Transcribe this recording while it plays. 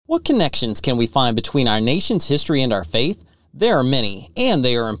What connections can we find between our nation's history and our faith? There are many, and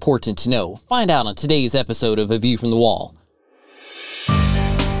they are important to know. Find out on today's episode of A View from the Wall.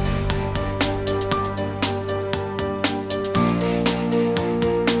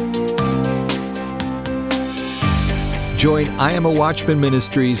 Join I Am a Watchman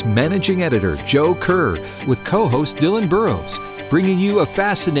Ministries Managing Editor Joe Kerr with co-host Dylan Burrows, bringing you a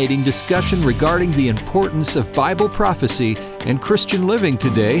fascinating discussion regarding the importance of Bible prophecy and Christian living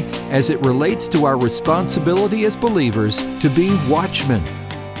today as it relates to our responsibility as believers to be watchmen.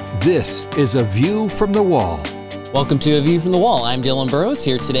 This is A View from the Wall. Welcome to A View from the Wall. I'm Dylan Burrows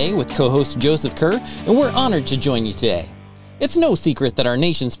here today with co-host Joseph Kerr, and we're honored to join you today. It's no secret that our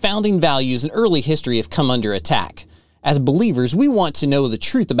nation's founding values and early history have come under attack. As believers, we want to know the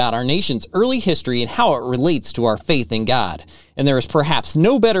truth about our nation's early history and how it relates to our faith in God. And there is perhaps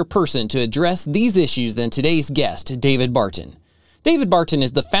no better person to address these issues than today's guest, David Barton. David Barton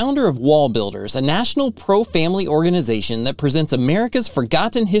is the founder of Wall Builders, a national pro-family organization that presents America's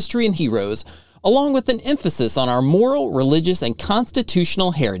forgotten history and heroes, along with an emphasis on our moral, religious, and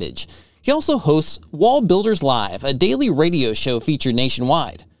constitutional heritage. He also hosts Wall Builders Live, a daily radio show featured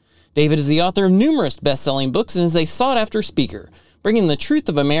nationwide. David is the author of numerous best-selling books and is a sought-after speaker, bringing the truth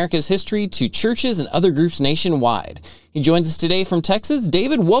of America's history to churches and other groups nationwide. He joins us today from Texas.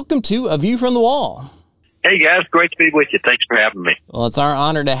 David, welcome to A View from the Wall. Hey, guys. Great to be with you. Thanks for having me. Well, it's our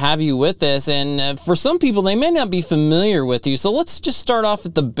honor to have you with us. And for some people, they may not be familiar with you. So let's just start off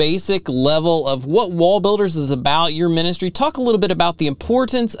at the basic level of what Wall Builders is about, your ministry. Talk a little bit about the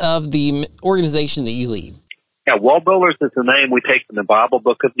importance of the organization that you lead. Yeah, Wall Builders is the name we take from the Bible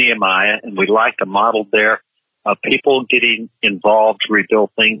book of Nehemiah, and we like to model there people getting involved to rebuild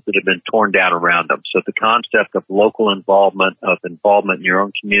things that have been torn down around them. So the concept of local involvement in your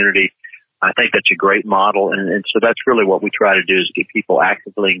own community, I think that's a great model, and so that's really what we try to do is get people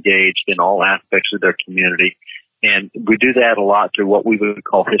actively engaged in all aspects of their community. And we do that a lot through what we would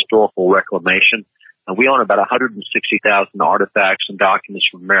call historical reclamation. We own about 160,000 artifacts and documents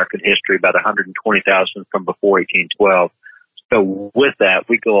from American history, about 120,000 from before 1812. So with that,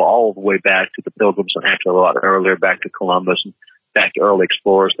 we go all the way back to the Pilgrims and actually a lot earlier, back to Columbus and back to early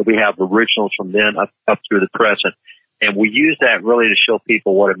explorers. So we have originals from then up through the present. And we use that really to show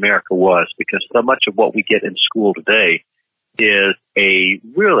people what America was, because so much of what we get in school today is a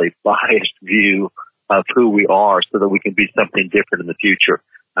really biased view of who we are so that we can be something different in the future.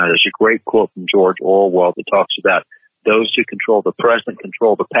 There's a great quote from George Orwell that talks about those who control the present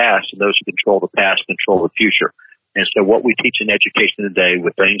control the past, and those who control the past control the future. And so what we teach in education today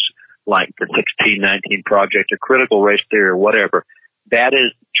with things like the 1619 Project or critical race theory or whatever, that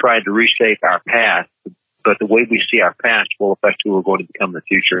is trying to reshape our past, but the way we see our past will affect who we're going to become in the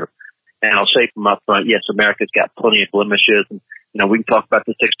future. And I'll say from up front, yes, America's got plenty of blemishes. And, we can talk about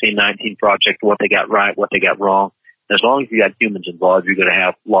the 1619 Project, what they got right, what they got wrong. As long as you got humans involved, you're going to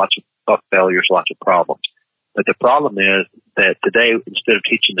have lots of failures, lots of problems. But the problem is that today, instead of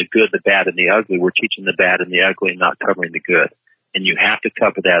teaching the good, the bad, and the ugly, we're teaching the bad and the ugly and not covering the good. And you have to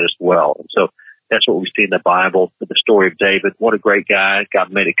cover that as well. And so that's what we see in the Bible, with the story of David. What a great guy.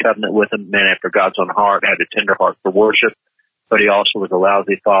 God made a covenant with him, man after God's own heart, had a tender heart for worship. But he also was a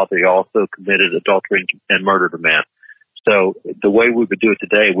lousy father. He also committed adultery and murdered a man. So the way we would do it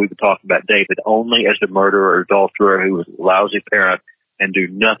today, we would talk about David only as a murderer or adulterer who was a lousy parent and do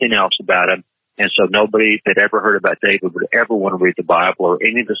nothing else about him. And so nobody that ever heard about David would ever want to read the Bible or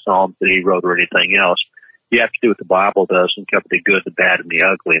any of the Psalms that he wrote or anything else. You have to do what the Bible does and cover the good, the bad, and the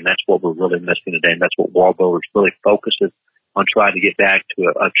ugly. And that's what we're really missing today. And that's what Wall Builders really focuses on, trying to get back to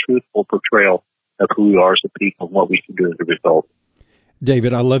a truthful portrayal of who we are as a people and what we can do as a result.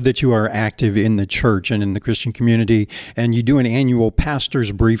 David, I love that you are active in the church and in the Christian community, and you do an annual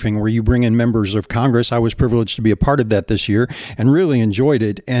pastor's briefing where you bring in members of Congress. I was privileged to be a part of that this year and really enjoyed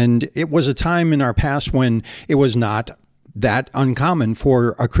it. And it was a time in our past when it was not that uncommon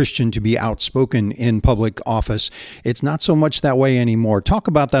for a Christian to be outspoken in public office. It's not so much that way anymore. Talk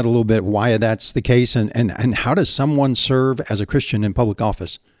about that a little bit, why that's the case, and how does someone serve as a Christian in public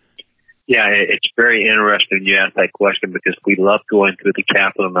office? Yeah, it's very interesting you ask that question, because we love going through the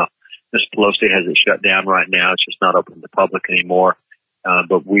Capitol. Now, Ms. Pelosi has it shut down right now. It's just not open to the public anymore.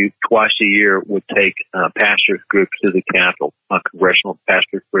 But we, twice a year, would take pastors groups to the Capitol, a congressional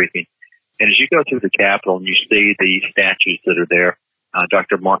pastors briefing. And as you go through the Capitol and you see the statues that are there,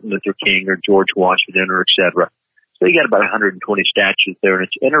 Dr. Martin Luther King or George Washington or et cetera. So you got about 120 statues there. And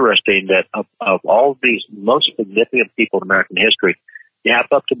it's interesting that of all of these most significant people in American history, you have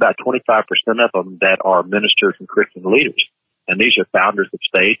up to about 25% of them that are ministers and Christian leaders. And these are founders of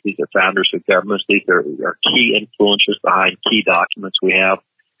states. These are founders of governments. These are key influencers behind key documents we have.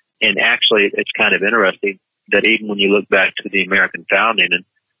 And actually, it's kind of interesting that even when you look back to the American founding and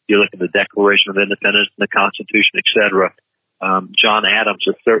you look at the Declaration of Independence and the Constitution, et cetera, John Adams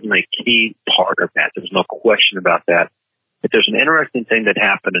is certainly a key part of that. There's no question about that. But there's an interesting thing that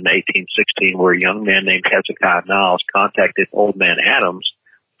happened in 1816 where a young man named Hezekiah Niles contacted Old Man Adams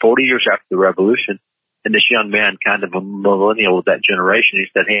 40 years after the Revolution. And this young man, kind of a millennial of that generation, he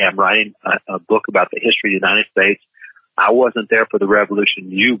said, hey, I'm writing a book about the history of the United States. I wasn't there for the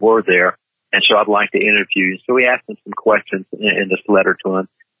Revolution. You were there. And so I'd like to interview you. So we asked him some questions in this letter to him.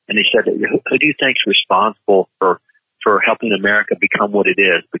 And he said, who do you think is responsible for helping America become what it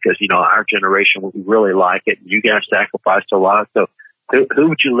is? Because, you know, our generation, we really like it. You guys sacrificed a lot. So who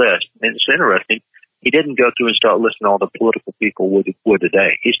would you list? And it's interesting. He didn't go through and start listing all the political people would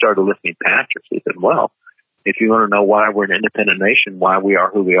today. He started listing pastors. He said, well, if you want to know why we're an independent nation, why we are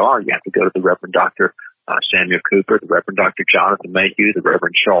who we are, you have to go to the Reverend Dr. Samuel Cooper, the Reverend Dr. Jonathan Mayhew, the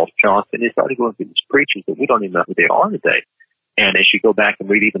Reverend Charles Johnson. He started going through these preachers that we don't even know who they are today. And as you go back and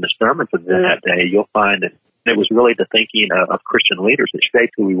read even the sermons of that day, you'll find that it was really the thinking of Christian leaders that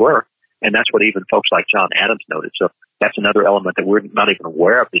shaped who we were. And that's what even folks like John Adams noted. So that's another element that we're not even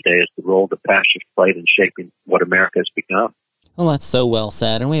aware of today is the role that pastors played in shaping what America has become. Well, that's so well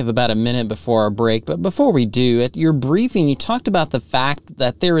said, and we have about a minute before our break. But before we do, at your briefing, you talked about the fact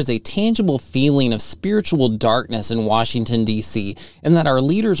that there is a tangible feeling of spiritual darkness in Washington, D.C., and that our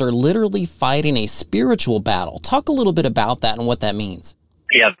leaders are literally fighting a spiritual battle. Talk a little bit about that and what that means.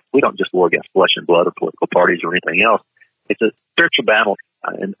 Yeah, we don't just war against flesh and blood or political parties or anything else. It's a spiritual battle.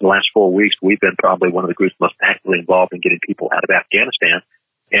 In the last 4 weeks, we've been probably one of the groups most actively involved in getting people out of Afghanistan.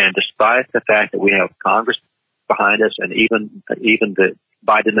 And despite the fact that we have Congress behind us and even the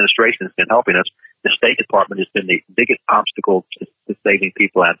Biden administration has been helping us, the State Department has been the biggest obstacle to saving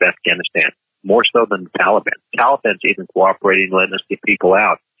people out of Afghanistan, more so than the Taliban. The Taliban's even cooperating, letting us get people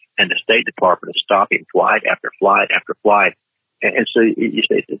out, and the State Department is stopping flight after flight after flight. And so you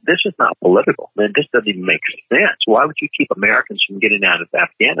say, this is not political. Man, this doesn't even make sense. Why would you keep Americans from getting out of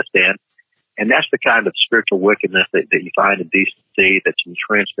Afghanistan? And that's the kind of spiritual wickedness that you find in D.C. that's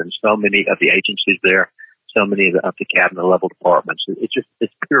entrenched in so many of the agencies there, so many of the cabinet level departments.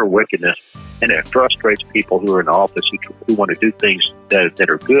 It's pure wickedness. And it frustrates people who are in office who want to do things that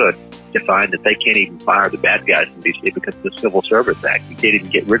are good to find that they can't even fire the bad guys in D.C. because of the Civil Service Act. You can't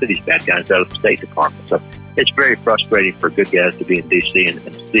even get rid of these bad guys out of the State Department. So it's very frustrating for good guys to be in D.C.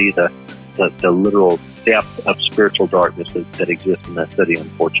 and see the literal depth of spiritual darkness that exists in that city,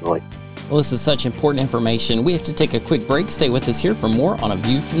 unfortunately. Well, this is such important information. We have to take a quick break. Stay with us here for more on A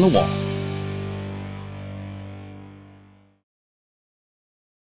View from the Wall.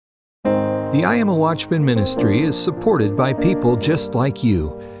 The I Am a Watchman ministry is supported by people just like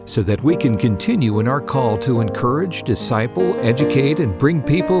you, so that we can continue in our call to encourage, disciple, educate, and bring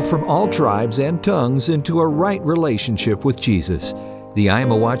people from all tribes and tongues into a right relationship with Jesus. The I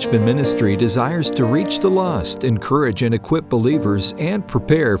Am a Watchman ministry desires to reach the lost, encourage and equip believers, and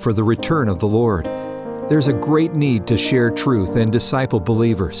prepare for the return of the Lord. There's a great need to share truth and disciple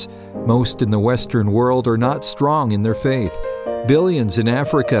believers. Most in the Western world are not strong in their faith. Billions in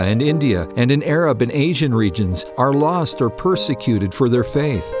Africa and India and in Arab and Asian regions are lost or persecuted for their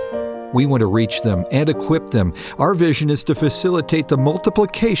faith. We want to reach them and equip them. Our vision is to facilitate the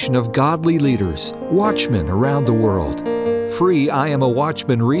multiplication of godly leaders, watchmen around the world. Free I Am a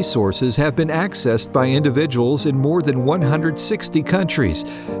Watchman resources have been accessed by individuals in more than 160 countries,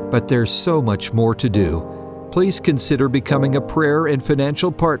 but there's so much more to do. Please consider becoming a prayer and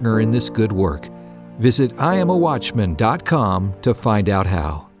financial partner in this good work. Visit IamAWatchman.com to find out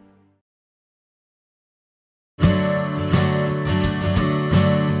how.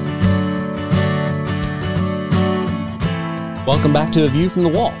 Welcome back to A View from the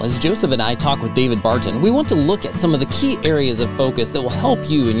Wall. As Joseph and I talk with David Barton, we want to look at some of the key areas of focus that will help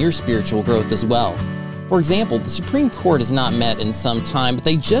you in your spiritual growth as well. For example, the Supreme Court has not met in some time, but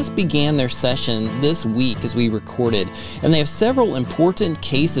they just began their session this week as we recorded, and they have several important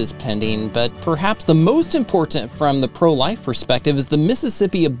cases pending, but perhaps the most important from the pro-life perspective is the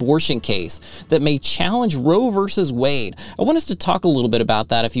Mississippi abortion case that may challenge Roe versus Wade. I want us to talk a little bit about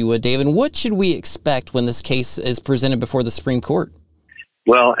that, if you would, David. What should we expect when this case is presented before the Supreme Court?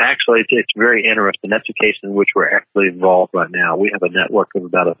 Well, actually, it's very interesting. That's a case in which we're actually involved right now. We have a network of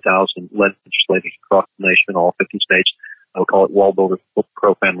about 1,000 legislators across the nation, all 50 states. We call it Wall Builders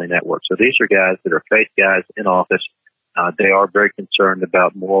Pro-Family Network. So these are guys that are faith guys in office. They are very concerned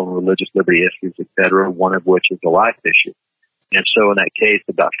about moral and religious liberty issues, et cetera, one of which is the life issue. And so in that case,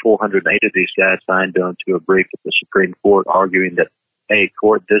 about 408 of these guys signed on to a brief at the Supreme Court arguing that, hey,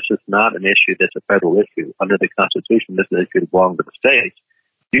 court, this is not an issue that's a federal issue. Under the Constitution, this is an issue that belongs to the states.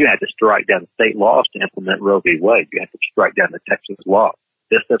 You had to strike down the state laws to implement Roe v. Wade. You had to strike down the Texas law.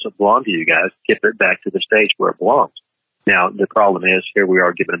 This doesn't belong to you guys. Give it back to the states where it belongs. Now, the problem is, here we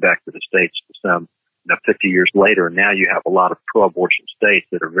are giving it back to the states some 50 years later, and now you have a lot of pro-abortion states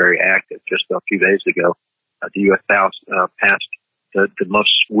that are very active. Just a few days ago, the U.S. House passed the most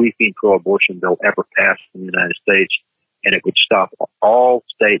sweeping pro-abortion bill ever passed in the United States, and it would stop all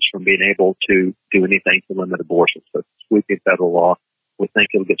states from being able to do anything to limit abortion. So it's sweeping federal law. We think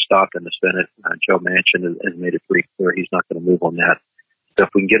it'll get stopped in the Senate. Joe Manchin has made it pretty clear he's not going to move on that. So if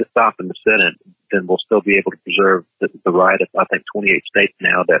we can get it stopped in the Senate, then we'll still be able to preserve the right of, I think, 28 states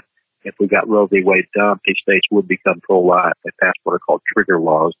now that if we got Roe v. Wade dumped, these states would become pro-life. They passed what are called trigger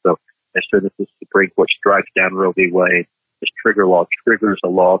laws. So as soon as the Supreme Court strikes down Roe v. Wade, this trigger law triggers a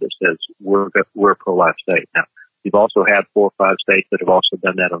law that says we're a pro-life state. Now, you've also had 4 or 5 states that have also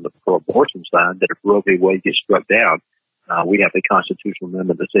done that on the pro-abortion side, that if Roe v. Wade gets struck down, we have a constitutional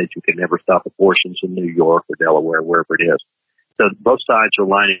amendment that says you can never stop abortions in New York or Delaware, wherever it is. So both sides are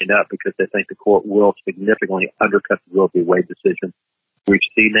lining up because they think the court will significantly undercut the Roe v. Wade decision. We've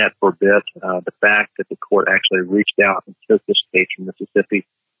seen that for a bit. The fact that the court actually reached out and took this case from Mississippi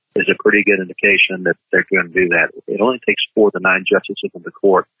is a pretty good indication that they're going to do that. It only takes 4 of the 9 justices of the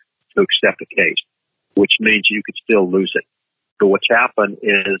court to accept a case, which means you could still lose it. But what's happened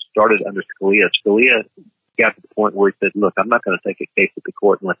is started under Scalia. Scalia got to the point where he said, look, I'm not going to take a case to the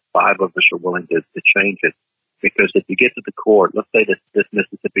court unless 5 of us are willing to change it. Because if you get to the court, let's say this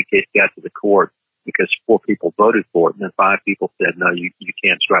Mississippi case got to the court because 4 people voted for it and then 5 people said, no, you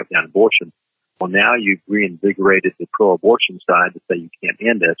can't strike down abortion. Well, now you've reinvigorated the pro-abortion side to say you can't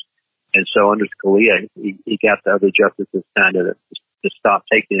end this. And so under Scalia, he got the other justices kind of to stop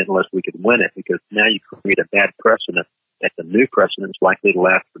taking it unless we could win it, because now you create a bad precedent that's a new precedent is likely to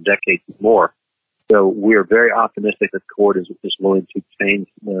last for decades more. So we're very optimistic that the court is willing to change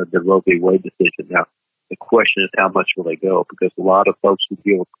the Roe v. Wade decision. Now, the question is how much will they go? Because a lot of folks who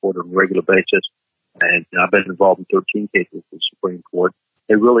deal with court on a regular basis, and I've been involved in 13 cases in the Supreme Court,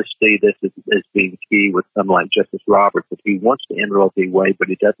 they really see this as being key with someone like Justice Roberts, that he wants to end Roe v. Wade, but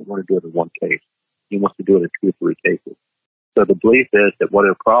he doesn't want to do it in one case. He wants to do it in 2 or 3 cases. So the belief is that what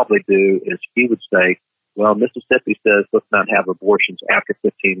he'll probably do is he would say, well, Mississippi says let's not have abortions after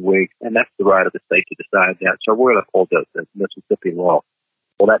 15 weeks, and that's the right of the state to decide that. So we're going to uphold the Mississippi law.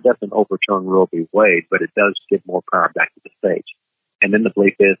 Well, that doesn't overturn Roe v. Wade, but it does give more power back to the states. And then the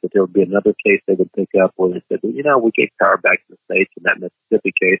belief is that there would be another case they would pick up where they said, well, we gave power back to the states in that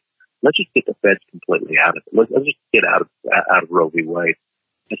Mississippi case. Let's just get the feds completely out of it. Let's just get out of Roe v. Wade.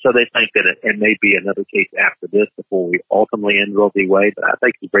 And so they think that it may be another case after this before we ultimately end Roe v. Wade, but I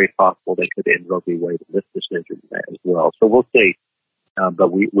think it's very possible they could end Roe v. Wade in this decision as well. So we'll see.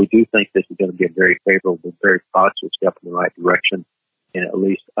 But we do think this is going to be a very favorable, very positive step in the right direction, and at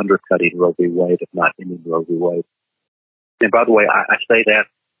least undercutting Roe v. Wade, if not ending Roe v. Wade. And by the way, I say that,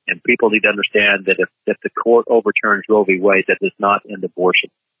 and people need to understand that if the court overturns Roe v. Wade, that does not end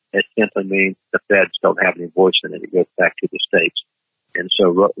abortion. It simply means the feds don't have any voice in it. It goes back to the states. And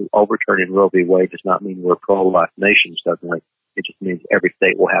so overturning Roe v. Wade does not mean we're a pro-life nation suddenly. It just means every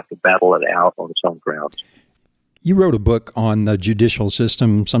state will have to battle it out on its own grounds. You wrote a book on the judicial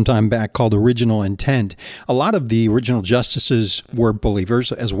system sometime back called Original Intent. A lot of the original justices were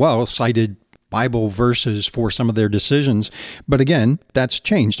believers as well, cited Bible verses for some of their decisions. But again, that's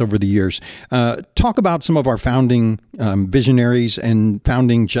changed over the years. Talk about some of our founding visionaries and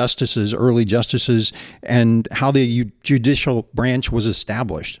founding justices, early justices, and how the judicial branch was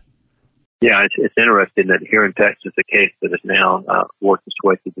established. Yeah, it's interesting that here in Texas, a case that has now worked its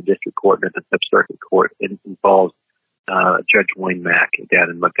way through the district court and the Fifth Circuit Court involves Judge Wayne Mack down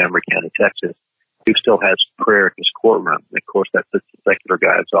in Montgomery County, Texas, who still has prayer in his courtroom. And of course, that puts the secular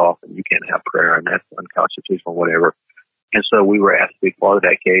guys off, and you can't have prayer, and that's unconstitutional, whatever. And so we were asked to be part of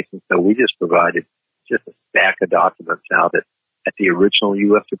that case, and so we just provided just a stack of documents now that at the original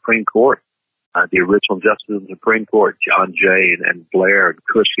U.S. Supreme Court, the original justices of the Supreme Court, John Jay and Blair and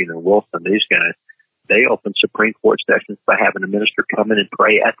Cushing and Wilson, these guys, they opened Supreme Court sessions by having a minister come in and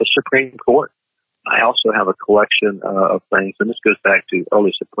pray at the Supreme Court. I also have a collection of things, and this goes back to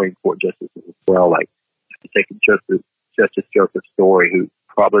early Supreme Court justices as well, like Justice Joseph Story, who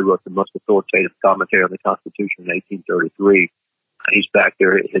probably wrote the most authoritative commentary on the Constitution in 1833. He's back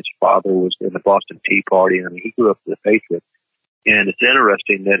there. His father was in the Boston Tea Party. I mean, he grew up as a patriot. And it's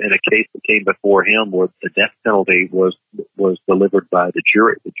interesting that in a case that came before him where the death penalty was delivered by the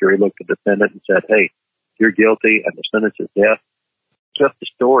jury looked at the defendant and said, hey, you're guilty, and the sentence is death. Justice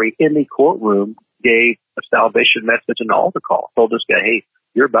Story in the courtroom gave a salvation message in the altar call, told this guy, hey,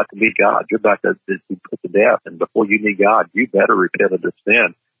 you're about to meet God. You're about to be put to death. And before you meet God, you better repent of this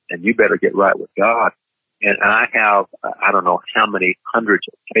sin. and you better get right with God. And I have, I don't know how many hundreds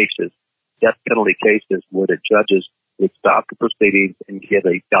of cases, death penalty cases, where the judges would stop the proceedings and give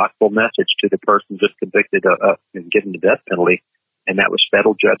a gospel message to the person just convicted of and given the death penalty. And that was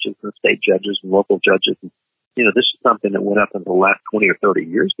federal judges and state judges and local judges. And, this is something that went up in the last 20 or 30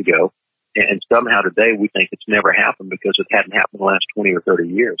 years ago. And somehow today we think it's never happened because it hadn't happened in the last 20 or 30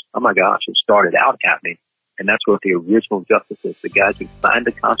 years. Oh my gosh, it started out happening. And that's what the original justices, the guys who signed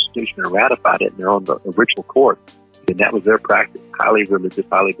the Constitution and ratified it, and they're on the original court. And that was their practice, highly religious,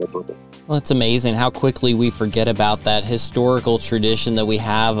 highly biblical. Well, it's amazing how quickly we forget about that historical tradition that we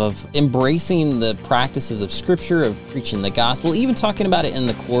have of embracing the practices of Scripture, of preaching the gospel, even talking about it in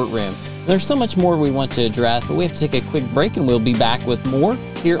the courtroom. There's so much more we want to address, but we have to take a quick break, and we'll be back with more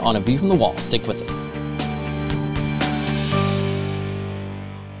here on A View from the Wall. Stick with us.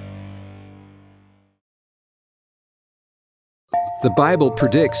 The Bible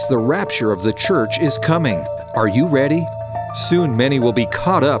predicts the rapture of the church is coming. Are you ready? Soon many will be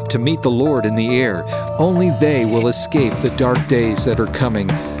caught up to meet the Lord in the air. Only they will escape the dark days that are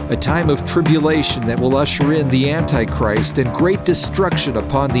coming, a time of tribulation that will usher in the Antichrist and great destruction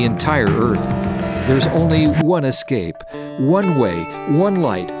upon the entire earth. There's only one escape, one way, one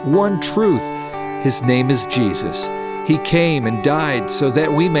light, one truth. His name is Jesus. He came and died so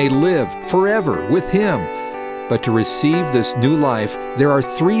that we may live forever with Him. But to receive this new life, there are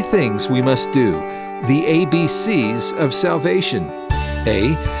three things we must do, the ABCs of salvation.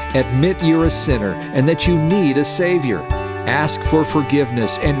 A, admit you're a sinner and that you need a Savior. Ask for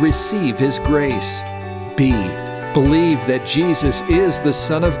forgiveness and receive His grace. B, believe that Jesus is the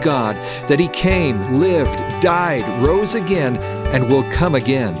Son of God, that He came, lived, died, rose again, and will come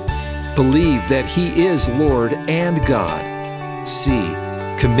again. Believe that He is Lord and God. C,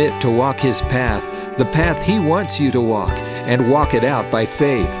 commit to walk His path, the path He wants you to walk, and walk it out by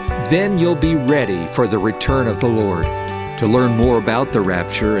faith. Then you'll be ready for the return of the Lord. To learn more about the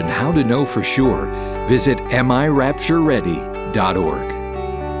rapture and how to know for sure, visit AmIRaptureReady.org.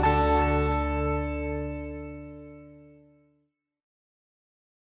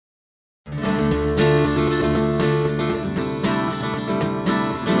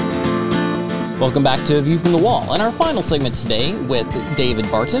 Welcome back to A View from the Wall. In our final segment today with David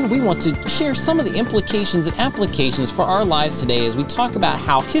Barton, we want to share some of the implications and applications for our lives today as we talk about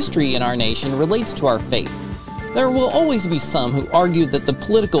how history in our nation relates to our faith. There will always be some who argue that the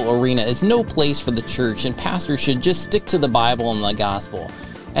political arena is no place for the church and pastors should just stick to the Bible and the gospel.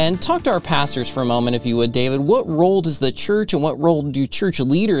 And talk to our pastors for a moment, if you would, David. What role does the church and what role do church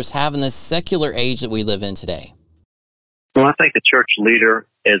leaders have in this secular age that we live in today? Well, I think the church leader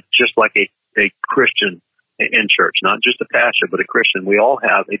is just like a Christian in church, not just a pastor, but a Christian. We all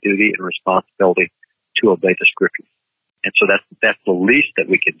have a duty and responsibility to obey the Scriptures. And so that's the least that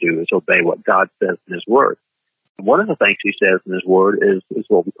we can do is obey what God says in His Word. And one of the things He says in His Word is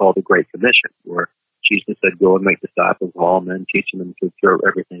what we call the Great Commission, where Jesus said, go and make disciples of all men, teaching them to observe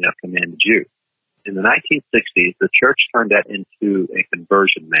everything I've commanded you. In the 1960s, the church turned that into a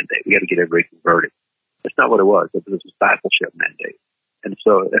conversion mandate. We got to get everybody converted. That's not what it was. It was a discipleship mandate. And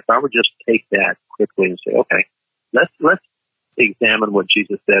so if I would just take that quickly and say, okay, let's examine what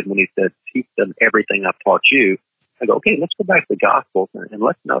Jesus said when He said, teach them everything I've taught you. I go, okay, let's go back to the Gospels and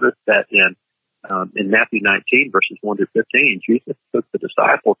let's notice that in Matthew 19, verses 1 to 15, Jesus took the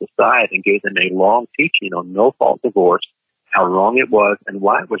disciples aside and gave them a long teaching on no-fault divorce, how wrong it was and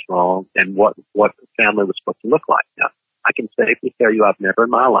why it was wrong, and what family was supposed to look like. Now, I can safely tell you I've never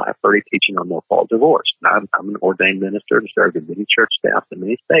in my life heard a teaching on no-fault divorce. Now, I'm an ordained minister and served in many church staffs in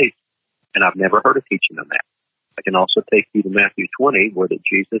many states, and I've never heard a teaching on that. I can also take you to Matthew 20, where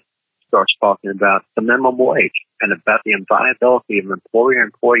Jesus starts talking about the minimum wage and about the inviolability of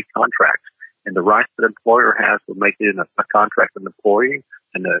employer-employee contracts and the rights that an employer has to make it a contract with an employee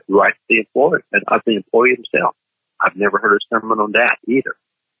and the rights of the employer and of the employee himself. I've never heard a sermon on that either.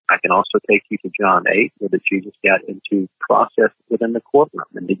 I can also take you to John 8, where Jesus got into process within the courtroom,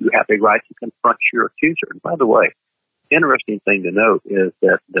 and that you have a right to confront your accuser. And by the way, interesting thing to note is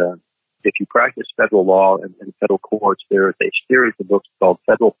that if you practice federal law and federal courts, there is a series of books called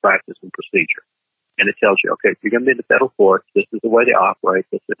Federal Practice and Procedure. And it tells you, okay, if you're going to be in the federal courts, this is the way they operate,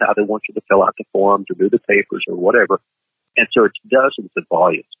 this is how they want you to fill out the forms or do the papers or whatever. And so it's dozens of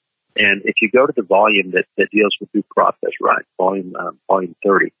volumes. And if you go to the volume that deals with due process rights, volume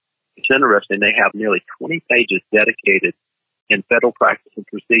 30, it's interesting. They have nearly 20 pages dedicated in Federal Practice and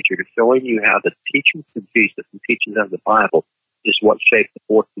Procedure to showing you how the teachings of Jesus and teachings of the Bible is what shaped the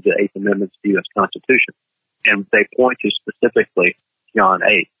Fourth to the Eighth Amendments to the U.S. Constitution. And they point to specifically John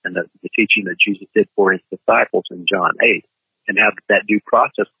 8 and the teaching that Jesus did for His disciples in John 8. and how that due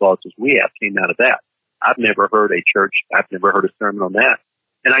process clauses we have came out of that. I've never heard I've never heard a sermon on that.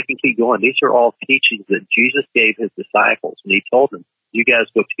 And I can keep going. These are all teachings that Jesus gave his disciples, and he told them, you guys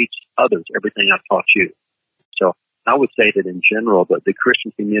go teach others everything I've taught you. So I would say that in general, that the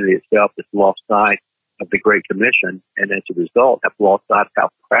Christian community itself has lost sight of the Great Commission, and as a result, have lost sight of how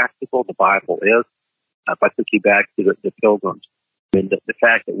practical the Bible is. If I took you back to the Pilgrims, and the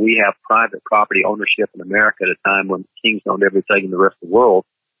fact that we have private property ownership in America at a time when kings owned everything in the rest of the world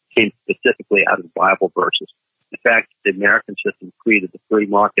came specifically out of the Bible verses. In fact, the American system created the free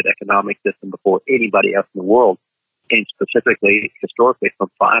market economic system before anybody else in the world came specifically, historically,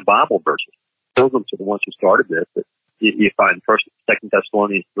 from 5 Bible verses. Pilgrims are the ones who started this. But you find Second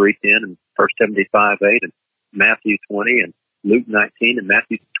Thessalonians 3:10 and 1 Timothy 5:8 and Matthew 20 and Luke 19 and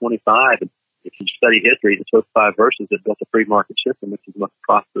Matthew 25. And if you study history, it's those 5 verses that built the free market system, which is the most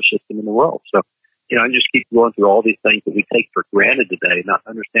prosperous system in the world. So, I just keep going through all these things that we take for granted today, not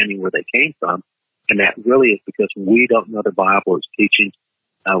understanding where they came from. And that really is because we don't know the Bible is teaching.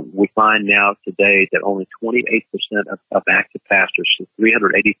 We find now today that only 28% of active pastors, so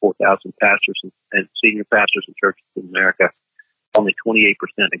 384,000 pastors and senior pastors in churches in America, only 28%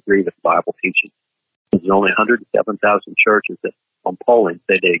 agree with Bible teaching. There's only 107,000 churches that, on polling,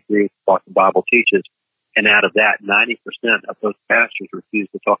 say they agree with what the Bible teaches. And out of that, 90% of those pastors refuse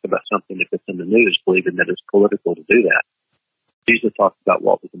to talk about something if it's in the news, believing that it's political to do that. Jesus talks about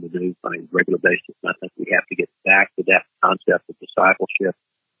what was in the news on a regular basis, and I think we have to get back to that concept of discipleship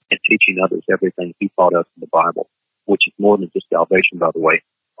and teaching others everything he taught us in the Bible, which is more than just salvation, by the way,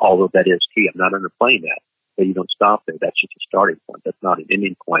 although that is key. I'm not underplaying that, but you don't stop there. That's just a starting point. That's not an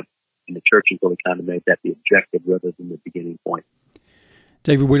ending point, and the church has really kind of made that the objective rather than the beginning point.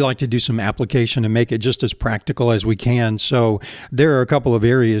 David, we like to do some application and make it just as practical as we can. So there are a couple of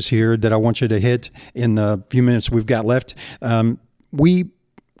areas here that I want you to hit in the few minutes we've got left. We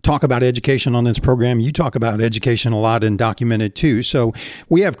talk about education on this program. You talk about education a lot and document it too. So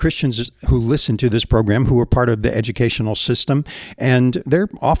we have Christians who listen to this program who are part of the educational system, and they're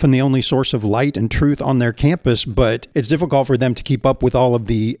often the only source of light and truth on their campus, but it's difficult for them to keep up with all of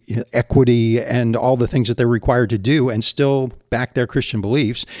the equity and all the things that they're required to do and still back their Christian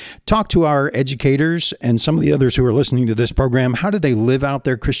beliefs. Talk to our educators and some of the others who are listening to this program. How do they live out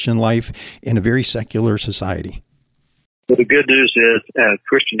their Christian life in a very secular society? Well, the good news is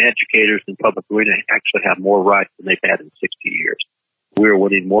Christian educators in public arena actually have more rights than they've had in 60 years. We're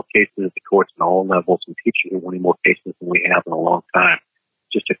winning more cases at the courts on all levels, and teachers are winning more cases than we have in a long time.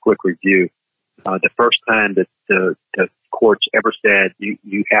 Just a quick review. The first time that the courts ever said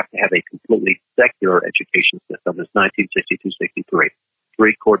you have to have a completely secular education system is 1962-63.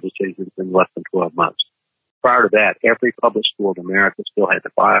 3 court decisions in less than 12 months. Prior to that, every public school in America still had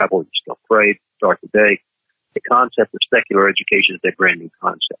the Bible. You still prayed, start the day. The concept of secular education is a brand new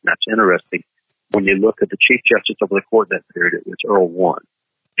concept. And that's interesting. When you look at the Chief Justice over the court in that period, it was Earl Warren.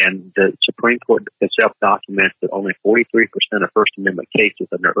 And the Supreme Court itself documents that only 43% of First Amendment cases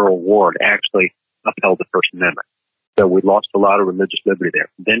under Earl Warren actually upheld the First Amendment. So we lost a lot of religious liberty there.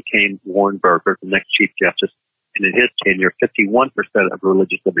 Then came Warren Burger, the next Chief Justice, and in his tenure, 51% of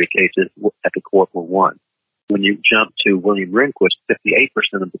religious liberty cases at the court were won. When you jump to William Rehnquist, 58%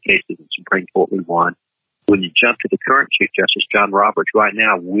 of the cases in the Supreme Court we won. When you jump to the current Chief Justice, John Roberts, right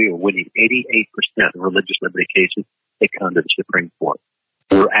now we are winning 88% of religious liberty cases that come to the Supreme Court.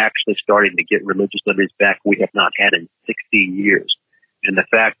 We're actually starting to get religious liberties back we have not had in 60 years. And the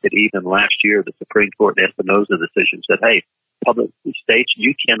fact that even last year the Supreme Court in Espinoza decision said, hey, public states,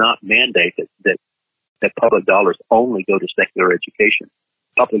 you cannot mandate that public dollars only go to secular education.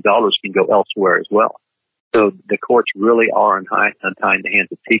 Public dollars can go elsewhere as well. So the courts really are untying the hands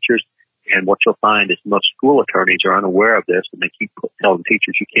of teachers. And what you'll find is most school attorneys are unaware of this, and they keep telling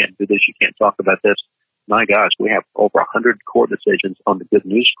teachers, you can't do this, you can't talk about this. My gosh, we have over 100 court decisions on the Good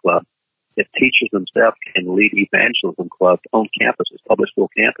News Club that teachers themselves can lead evangelism clubs on campuses, public school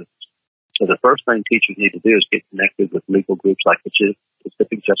campuses. So the first thing teachers need to do is get connected with legal groups like the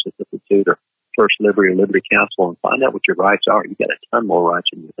Pacific Justice Institute or First Liberty or Liberty Council and find out what your rights are. You've got a ton more rights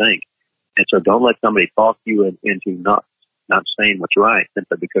than you think. And so don't let somebody talk you into not saying what's right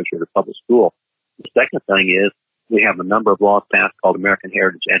simply because you're at a public school. The second thing is we have a number of laws passed called American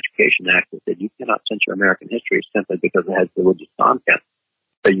Heritage Education Act that said you cannot censor American history simply because it has religious content.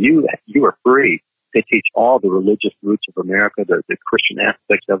 So you are free to teach all the religious roots of America, the Christian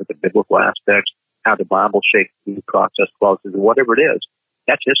aspects of it, the biblical aspects, how the Bible shapes the process clauses, whatever it is.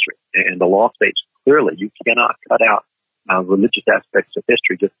 That's history. And the law states clearly you cannot cut out religious aspects of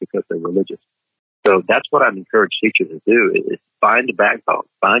history just because they're religious. So that's what I've encouraged teachers to do is find a backbone,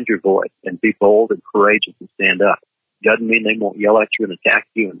 find your voice, and be bold and courageous and stand up. Doesn't mean they won't yell at you and attack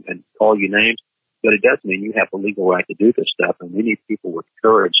you and call you names, but it does mean you have the legal right to do this stuff, and we need people with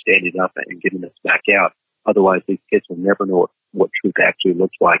courage standing up and getting this back out. Otherwise, these kids will never know what truth actually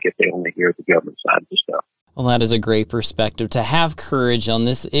looks like if they only hear the government side of the stuff. Well, that is a great perspective, to have courage on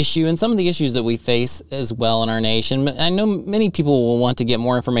this issue and some of the issues that we face as well in our nation. I know many people will want to get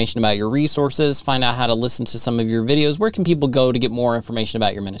more information about your resources, find out how to listen to some of your videos. Where can people go to get more information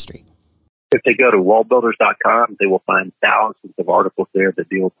about your ministry? If they go to wallbuilders.com, they will find thousands of articles there that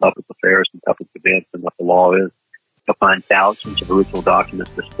deal with public affairs and public events and what the law is. They'll find thousands of original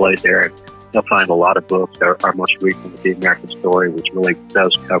documents displayed there. And they'll find a lot of books. Our most recent is The American Story, which really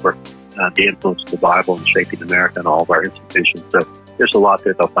does cover the influence of the Bible in shaping America and all of our institutions. So there's a lot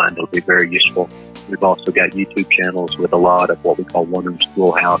there they'll find that'll be very useful. We've also got YouTube channels with a lot of what we call one-room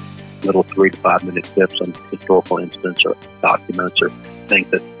schoolhouse, little 3 to 5 minute clips on historical incidents or documents or things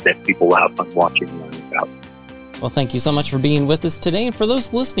that people will have fun watching and learning about. Well, thank you so much for being with us today. And for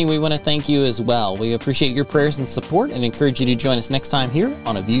those listening, we want to thank you as well. We appreciate your prayers and support and encourage you to join us next time here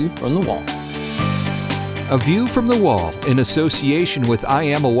on A View from the Wall. A View from the Wall, in association with I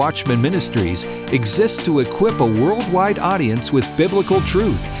Am a Watchman Ministries, exists to equip a worldwide audience with biblical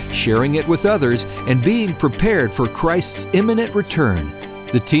truth, sharing it with others, and being prepared for Christ's imminent return.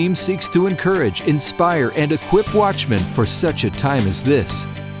 The team seeks to encourage, inspire, and equip watchmen for such a time as this.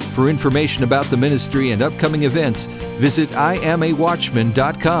 For information about the ministry and upcoming events, visit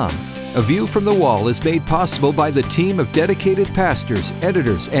IamAWatchman.com. A View from the Wall is made possible by the team of dedicated pastors,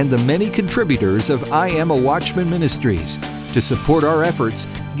 editors, and the many contributors of I Am a Watchman Ministries. To support our efforts,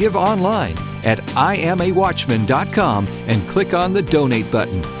 give online at IamAWatchman.com and click on the Donate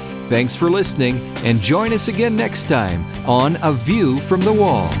button. Thanks for listening, and join us again next time on A View from the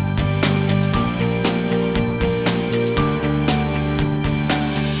Wall.